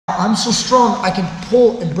I'm so strong, I can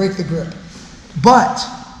pull and break the grip. But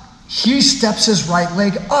he steps his right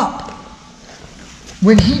leg up.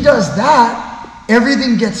 When he does that,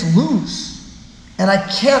 everything gets loose and I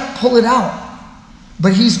can't pull it out.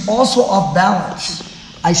 But he's also off balance.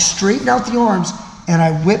 I straighten out the arms and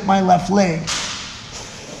I whip my left leg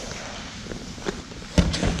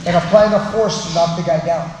and apply enough force to knock the guy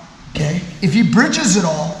down. Okay? If he bridges it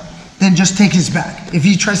all, then just take his back. If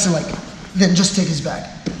he tries to then just take his back.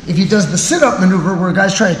 If he does the sit-up maneuver where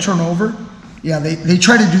guys try to turn over, yeah, they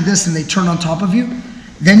try to do this and they turn on top of you,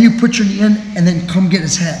 then you put your knee in and then come get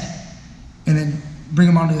his head and then bring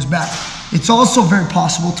him onto his back. It's also very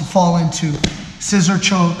possible to fall into scissor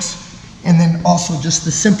chokes and then also just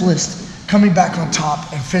the simplest, coming back on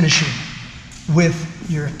top and finishing with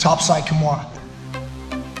your topside Kimura.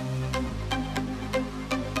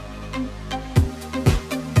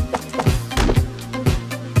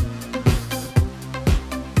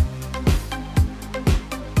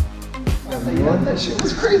 That shit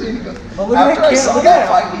was crazy. And he goes, after I saw that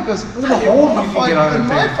fight, he goes, I didn't want to fight in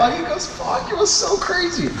my fight. He goes, fuck, it was so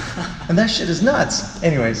crazy. And that shit is nuts.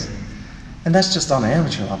 Anyways, and that's just on an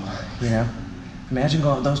amateur level, you know? Imagine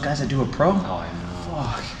going with those guys that do a pro. Oh, I know.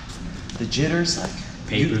 Fuck. The jitters, like.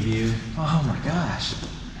 Pay-per-view. Oh my gosh.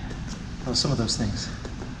 Oh, some of those things.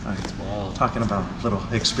 All right, wow. Talking about little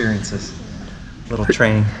experiences, little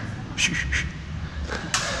training.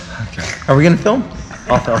 Okay. Are we gonna film?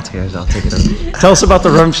 I'll take it over. Tell us about the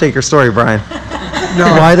rum shaker story, Brian.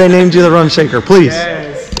 No. Why they named you the rum shaker, please.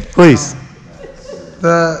 Yes. Please.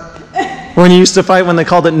 When you used to fight when they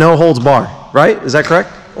called it no holds bar, right? Is that correct?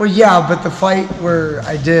 Well, yeah, but the fight where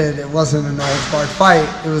I did, it wasn't a no holds barred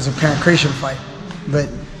fight. It was a pancration fight. But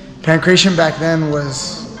pancration back then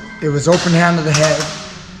was open hand to the head,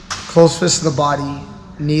 close fist to the body,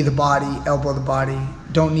 knee the body, elbow the body.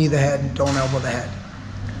 Don't knee the head, don't elbow the head.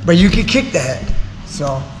 But you could kick the head.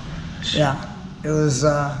 So, yeah, it was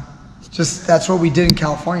just, that's what we did in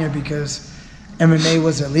California because MMA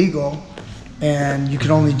was illegal and you could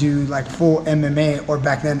only do like full MMA or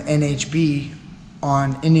back then NHB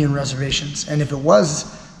on Indian reservations. And if it was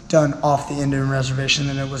done off the Indian reservation,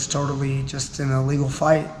 then it was totally just an illegal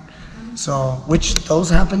fight. So, which those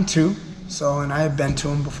happened too. So, and I had been to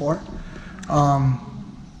them before.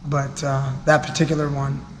 But that particular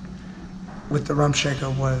one with the rum shaker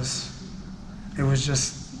it was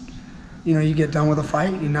just, you know, you get done with a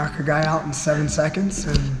fight, you knock a guy out in 7 seconds,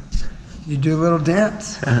 and you do a little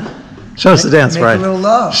dance. Show us the dance, Brian. Make a little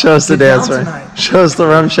love. Show us the dance, Brian. Show us the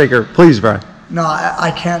rum shaker, please, Brian. No,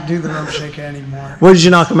 I can't do the rum shaker anymore. What did you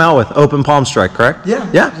knock him out with? Open palm strike, correct? Yeah.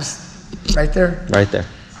 Yeah. Just right there. Right there.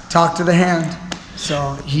 Talk to the hand.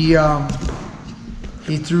 So he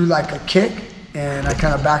threw like a kick, and I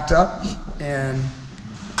kind of backed up, and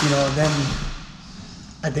you know, then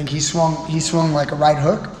I think he swung like a right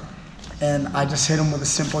hook, and I just hit him with a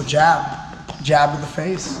simple jab to the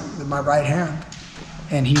face with my right hand,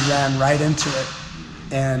 and he ran right into it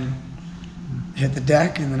and hit the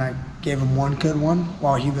deck, and then I gave him one good one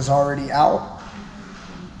while he was already out.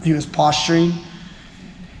 He was posturing,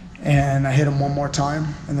 and I hit him one more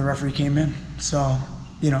time, and the referee came in. So,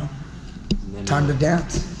 you know, time to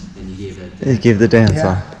dance. And you gave that. You gave the dance.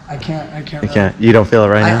 Yeah, Huh? I can't. You can't. You don't feel it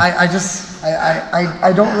right now.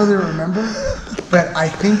 I don't really remember, but I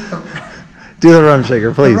think do the rum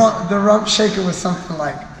shaker, please. The rum shaker was something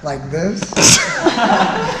like this.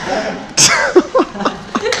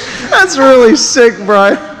 That's really sick,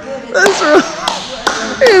 Brian.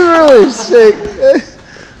 He's really sick.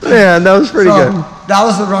 Man, that was pretty good. That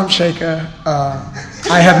was the rum shaker.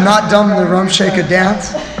 I have not done the rum shaker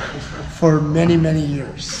dance for many, many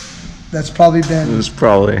years. That's probably been,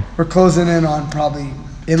 we're closing in on probably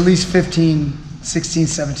at least 15, 16,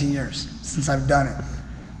 17 years since I've done it.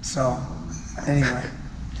 So, anyway,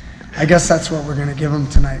 I guess that's what we're going to give him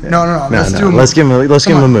tonight. No. Let's do a move. Let's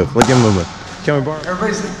give him a move. Can we borrow?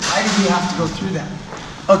 Everybody's like, why did we have to go through that?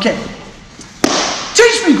 Okay.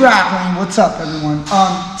 Teach me grappling. What's up, everyone?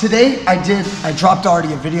 Today I dropped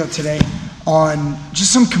already a video today on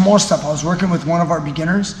just some Kimura stuff. I was working with one of our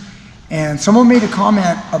beginners, and someone made a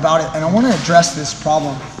comment about it, and I want to address this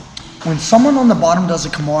problem. When someone on the bottom does a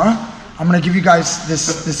Kimura, I'm going to give you guys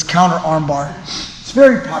this counter arm bar. It's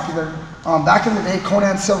very popular. Back in the day,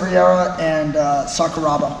 Conan Silveira and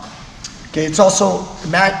Sakuraba. Okay, it's also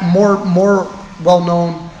more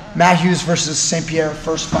well-known, Matt Hughes versus St. Pierre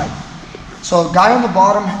first fight. So a guy on the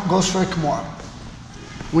bottom goes for a Kimura.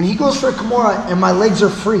 When he goes for a Kimura and my legs are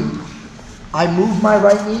free, I move my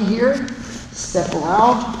right knee here, step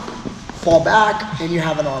around, fall back, and you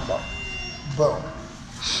have an arm bar. Boom.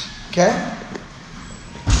 Okay?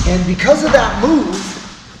 And because of that move,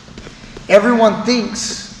 everyone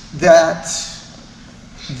thinks that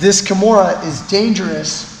this Kimura is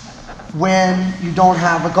dangerous when you don't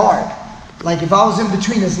have a guard. Like if I was in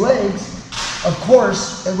between his legs, of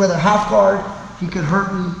course, with a half guard, he could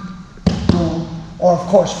hurt me, boom. Or of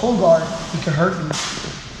course, full guard, he could hurt me,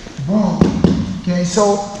 boom. Okay,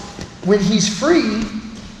 so when he's free,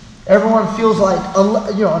 everyone feels like,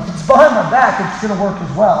 you know, if it's behind my back, it's gonna work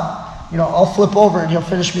as well. You know, I'll flip over and he'll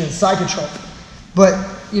finish me in side control. But,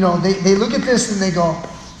 you know, they look at this and they go,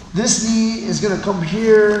 this knee is gonna come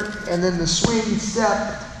here, and then the swing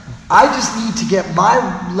step. I just need to get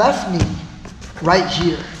my left knee right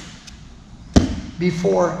here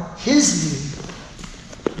before his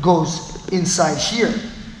knee goes inside here.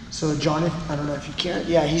 So John, I don't know if you can,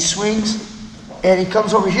 yeah, he swings and he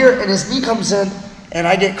comes over here and his knee comes in and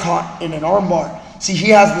I get caught in an arm bar. See, he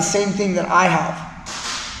has the same thing that I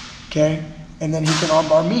have, okay? And then he can arm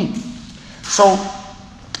bar me. So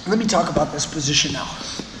let me talk about this position now.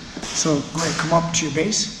 So go ahead, come up to your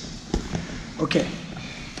base. Okay,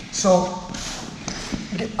 so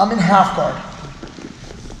I'm in half guard.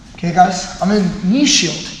 Okay guys, I'm in knee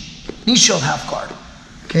shield half guard.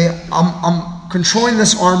 Okay, I'm controlling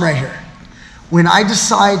this arm right here. When I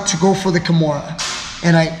decide to go for the Kimura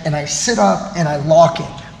and I sit up and I lock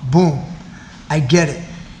it, boom, I get it.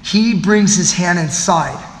 He brings his hand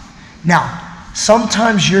inside. Now,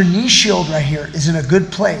 sometimes your knee shield right here is in a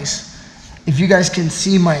good place. If you guys can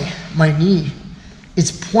see my knee,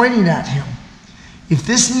 it's pointing at him. If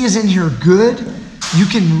this knee is in here good, you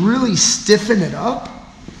can really stiffen it up.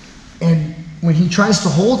 And when he tries to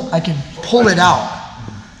hold, I can pull it out,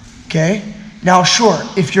 okay? Now, sure,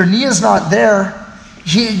 if your knee is not there,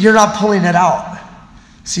 you're not pulling it out.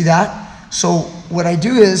 See that? So what I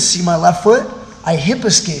do is, see my left foot? I hip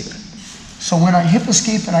escape. So when I hip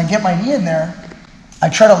escape and I get my knee in there, I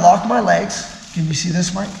try to lock my legs. Can you see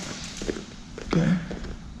this, Mike? Okay.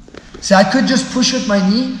 See, I could just push with my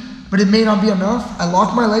knee, but it may not be enough. I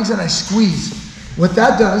lock my legs and I squeeze. What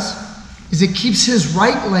that does is it keeps his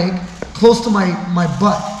right leg close to my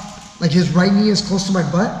butt. Like his right knee is close to my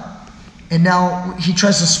butt. And now he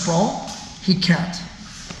tries to sprawl, he can't.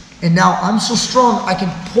 And now I'm so strong, I can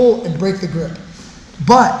pull and break the grip.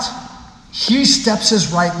 But he steps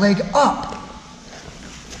his right leg up.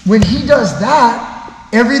 When he does that,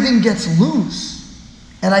 everything gets loose.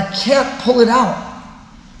 And I can't pull it out.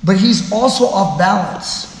 But he's also off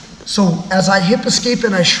balance. So as I hip escape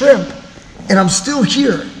and I shrimp, and I'm still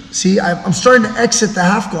here, see, I'm starting to exit the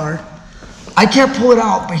half guard. I can't pull it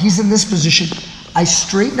out, but he's in this position. I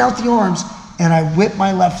straighten out the arms and I whip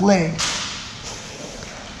my left leg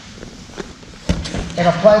and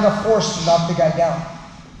apply enough force to knock the guy down.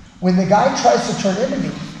 When the guy tries to turn into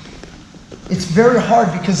me, it's very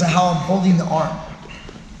hard because of how I'm holding the arm.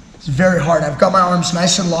 It's very hard. I've got my arms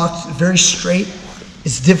nice and locked, very straight.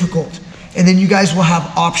 It's difficult. And then you guys will have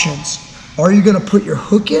options. Are you gonna put your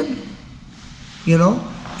hook in, you know,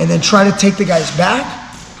 and then try to take the guy's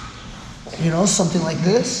back, you know, something like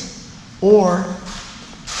this? Or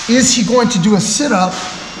is he going to do a sit-up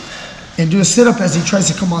and do a sit-up as he tries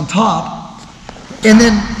to come on top, and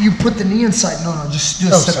then you put the knee inside? No, just do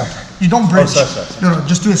a sit-up. You don't bridge. No,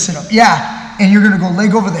 just do a sit-up. Yeah, and you're gonna go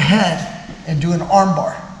leg over the head and do an arm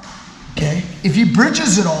bar, okay? If he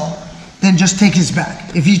bridges it all, then just take his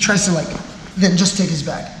back. If he tries to then just take his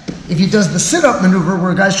back. If he does the sit-up maneuver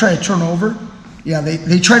where guys try to turn over, yeah,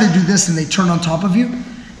 they try to do this and they turn on top of you,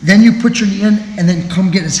 then you put your knee in and then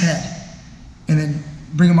come get his head and then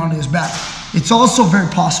bring him onto his back. It's also very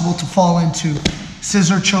possible to fall into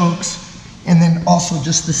scissor chokes and then also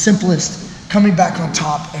just the simplest, coming back on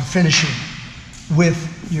top and finishing with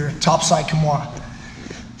your top side Kimura.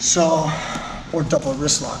 So, or double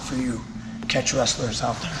wrist lock for you catch wrestlers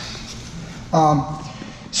out there.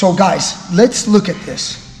 So guys, let's look at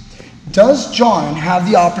this. Does John have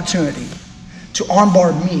the opportunity to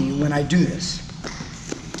armbar me when I do this?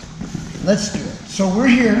 Let's do it. So we're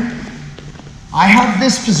here. I have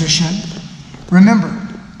this position. Remember,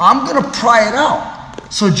 I'm gonna pry it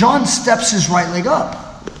out. So John steps his right leg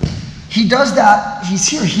up. He does that, he's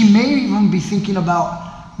here. He may even be thinking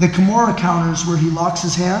about the Kimura counters where he locks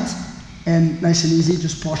his hands and nice and easy,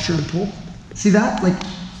 just posture and pull. See that? Like,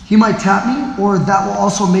 he might tap me, or that will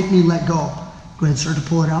also make me let go. Go ahead, start to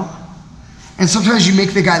pull it out. And sometimes you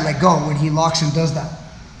make the guy let go when he locks and does that.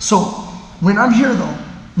 So when I'm here though,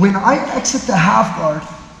 when I exit the half guard,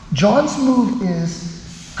 John's move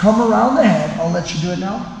is come around the head. I'll let you do it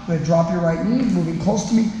now. Go ahead, drop your right knee, moving close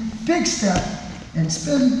to me. Big step and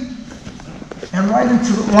spin. And right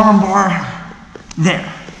into the arm bar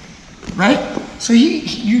there, right? So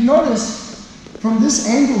you notice from this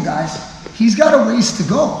angle, guys, he's got a ways to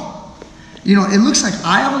go. You know, it looks like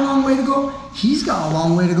I have a long way to go. He's got a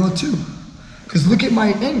long way to go too. Because look at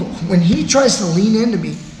my angle. When he tries to lean into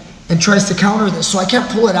me and tries to counter this, so I can't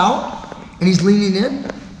pull it out, and he's leaning in,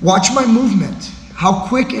 watch my movement. How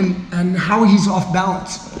quick and how he's off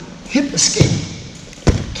balance. Hip escape.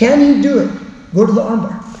 Can he do it? Go to the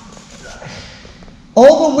armbar.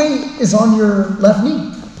 All the weight is on your left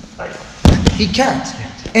knee. He can't.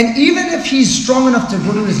 And even if he's strong enough to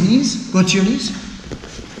go to his knees, go to your knees.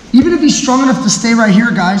 Even if he's strong enough to stay right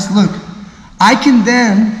here, guys, look. I can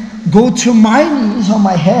then go to my knees on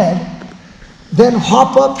my head, then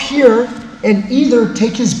hop up here and either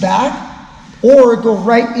take his back or go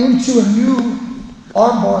right into a new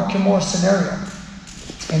armbar Kimura scenario.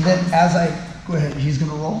 And then as I go ahead, he's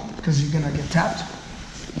gonna roll because he's gonna get tapped.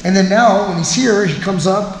 And then now when he's here, he comes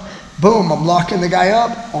up, boom, I'm locking the guy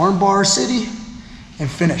up, armbar city, and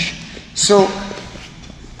finish. So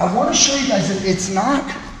I want to show you guys that it's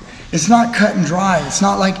not cut and dry. It's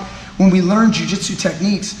not like when we learn jiu-jitsu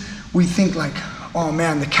techniques, we think like, oh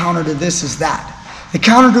man, the counter to this is that. The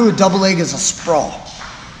counter to a double leg is a sprawl.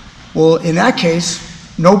 Well, in that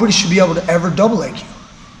case, nobody should be able to ever double leg you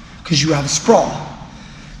because you have a sprawl.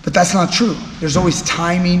 But that's not true. There's always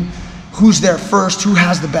timing. Who's there first? Who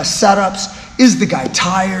has the best setups? Is the guy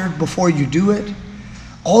tired before you do it?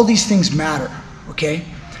 All these things matter, okay?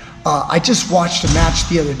 I just watched a match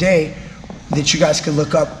the other day that you guys could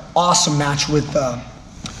look up. Awesome match with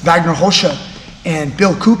Wagner Hosha and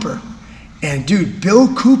Bill Cooper. And dude,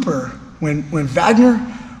 Bill Cooper, when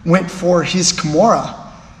Wagner went for his Kimura,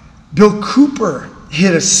 Bill Cooper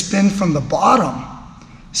hit a spin from the bottom.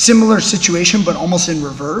 Similar situation, but almost in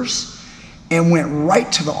reverse. And went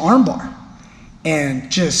right to the armbar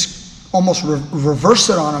and just almost reversed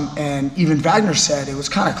it on him. And even Wagner said it was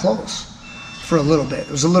kind of close for a little bit.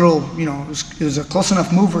 It was a little, you know, it was a close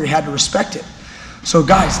enough move where he had to respect it. So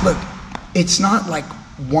guys, look, it's not like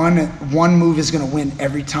one move is gonna win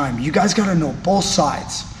every time. You guys gotta know both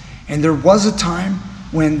sides. And there was a time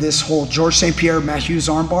when this whole George St. Pierre, Matt Hughes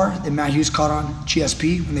armbar that Matt Hughes caught on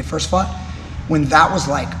GSP when they first fought, when that was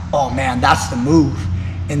like, oh man, that's the move.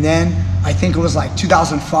 And then I think it was like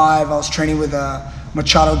 2005, I was training with a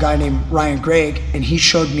Machado guy named Ryan Gregg, and he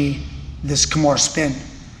showed me this Kimura spin.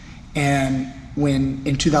 And when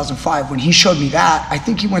in 2005, when he showed me that, I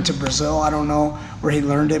think he went to Brazil, I don't know where he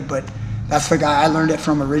learned it, but that's the guy I learned it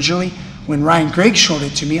from originally. When Ryan Gregg showed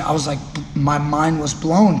it to me, I was like, my mind was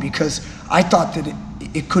blown because I thought that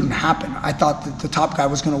it couldn't happen. I thought that the top guy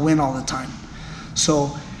was gonna win all the time.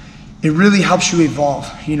 So it really helps you evolve.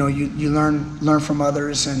 You know, you learn from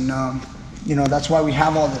others, and you know, that's why we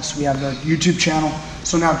have all this. We have the YouTube channel.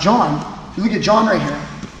 So now John, if you look at John right here,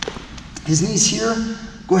 his knee's here.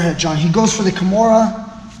 Go ahead, John. He goes for the Kimura,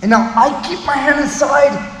 and now I keep my hand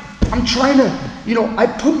inside. I'm trying to, you know, I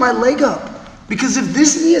put my leg up because if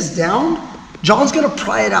this knee is down, John's gonna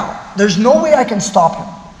pry it out. There's no way I can stop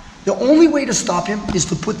him. The only way to stop him is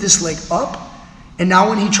to put this leg up, and now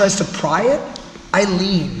when he tries to pry it, I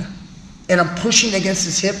lean. And I'm pushing against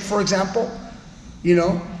his hip, for example, you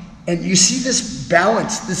know, and you see this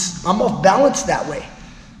balance, I'm off balance that way.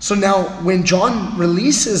 So now when John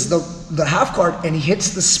releases the half guard and he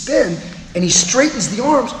hits the spin and he straightens the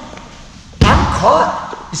arms, I'm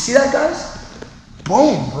caught. You see that, guys?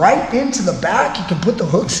 Boom, right into the back. He can put the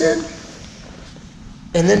hooks in.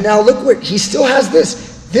 And then now look what, he still has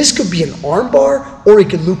this. This could be an arm bar, or he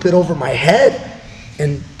could loop it over my head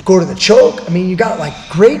and go to the choke. I mean, you got like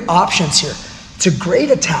great options here. It's a great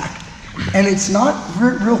attack. And it's not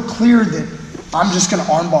real clear that I'm just gonna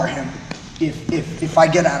armbar him if I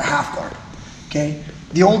get out of half guard, okay?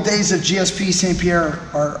 The old days of GSP St. Pierre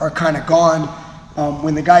are kind of gone.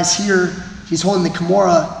 When the guy's here, he's holding the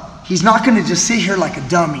Kimura, he's not gonna just sit here like a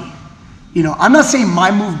dummy. You know, I'm not saying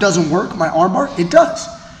my move doesn't work, my armbar, it does.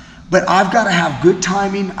 But I've gotta have good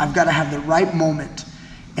timing, I've gotta have the right moment.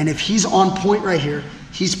 And if he's on point right here,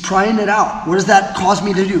 he's prying it out. What does that cause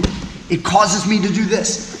me to do? It causes me to do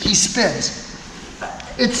this. He spins.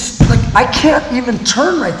 It's like, I can't even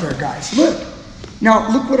turn right there, guys. Look.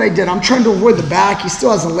 Now, look what I did. I'm trying to avoid the back. He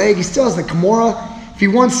still has the leg. He still has the Kimura. If he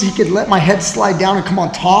wants, he could let my head slide down and come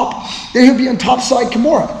on top. Then he'll be on top side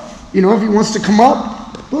Kimura. You know, if he wants to come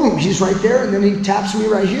up, boom, he's right there, and then he taps me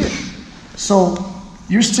right here. So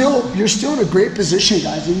you're still in a great position,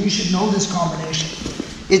 guys, and you should know this combination.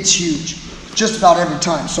 It's huge, just about every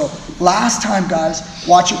time. So last time, guys,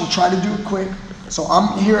 watch it. We'll try to do it quick. So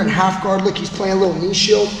I'm here in half guard. Look, he's playing a little knee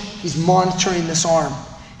shield. He's monitoring this arm.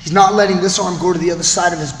 He's not letting this arm go to the other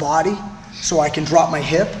side of his body so I can drop my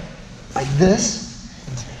hip like this.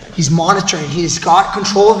 He's monitoring. He's got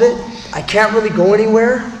control of it. I can't really go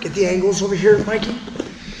anywhere. Get the angles over here, Mikey.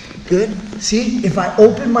 Good. See, if I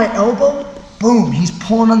open my elbow, boom, he's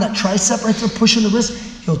pulling on that tricep right there, pushing the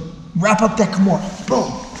wrist. He'll wrap up that Kimura. Boom,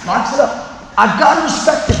 knocks it up. I've got to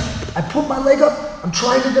respect it. I put my leg up. I'm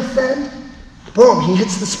trying to defend. Boom, he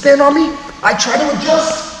hits the spin on me. I try to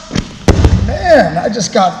adjust. Man, I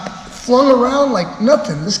just got flung around like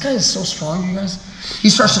nothing. This guy is so strong, you guys. He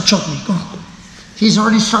starts to choke me. He's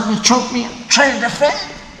already starting to choke me. I'm trying to defend.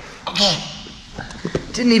 Okay.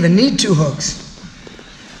 Didn't even need 2 hooks.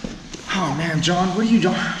 Oh man, John, what are you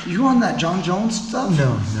doing? You on that John Jones stuff?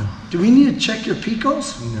 No. Do we need to check your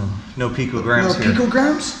picos? No picograms here. No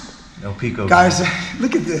picograms? No picograms. Guys,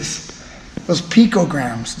 look at this. Those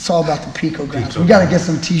picograms. It's all about the picograms. We gotta get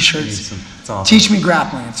some t-shirts. Teach me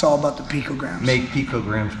grappling. It's all about the picograms. Make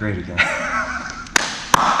picograms great again.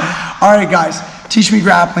 All right, guys. Teach me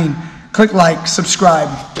grappling. Click like, subscribe,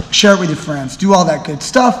 share it with your friends. Do all that good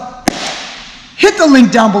stuff. Hit the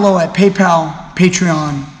link down below at PayPal,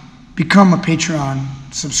 Patreon. Become a Patreon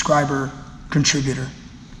subscriber, contributor,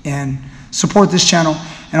 and support this channel.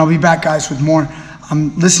 And I'll be back, guys, with more.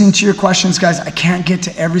 I'm listening to your questions, guys. I can't get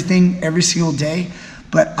to everything every single day,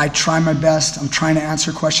 but I try my best. I'm trying to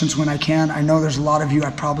answer questions when I can. I know there's a lot of you I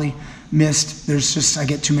probably missed. I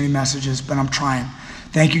get too many messages, but I'm trying.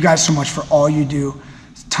 Thank you guys so much for all you do.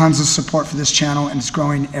 Tons of support for this channel, and it's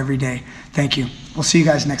growing every day. Thank you. We'll see you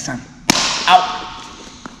guys next time. Out.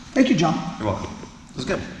 Thank you, John. You're welcome. It was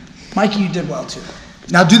good. Mikey, you did well too.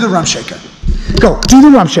 Now do the rump shaker. Go. Do the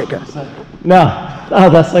rump shaker. No. Oh,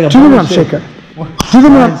 that's like a Do the rump shaker. Do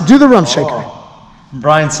the rump shaker.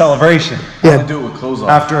 Brian's celebration. Yeah. Do it with clothes on.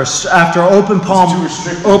 After open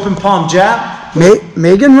palm jab.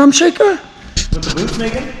 Megan rump shaker? With the boots,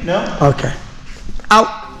 Megan? No. Okay.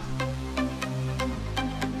 Out.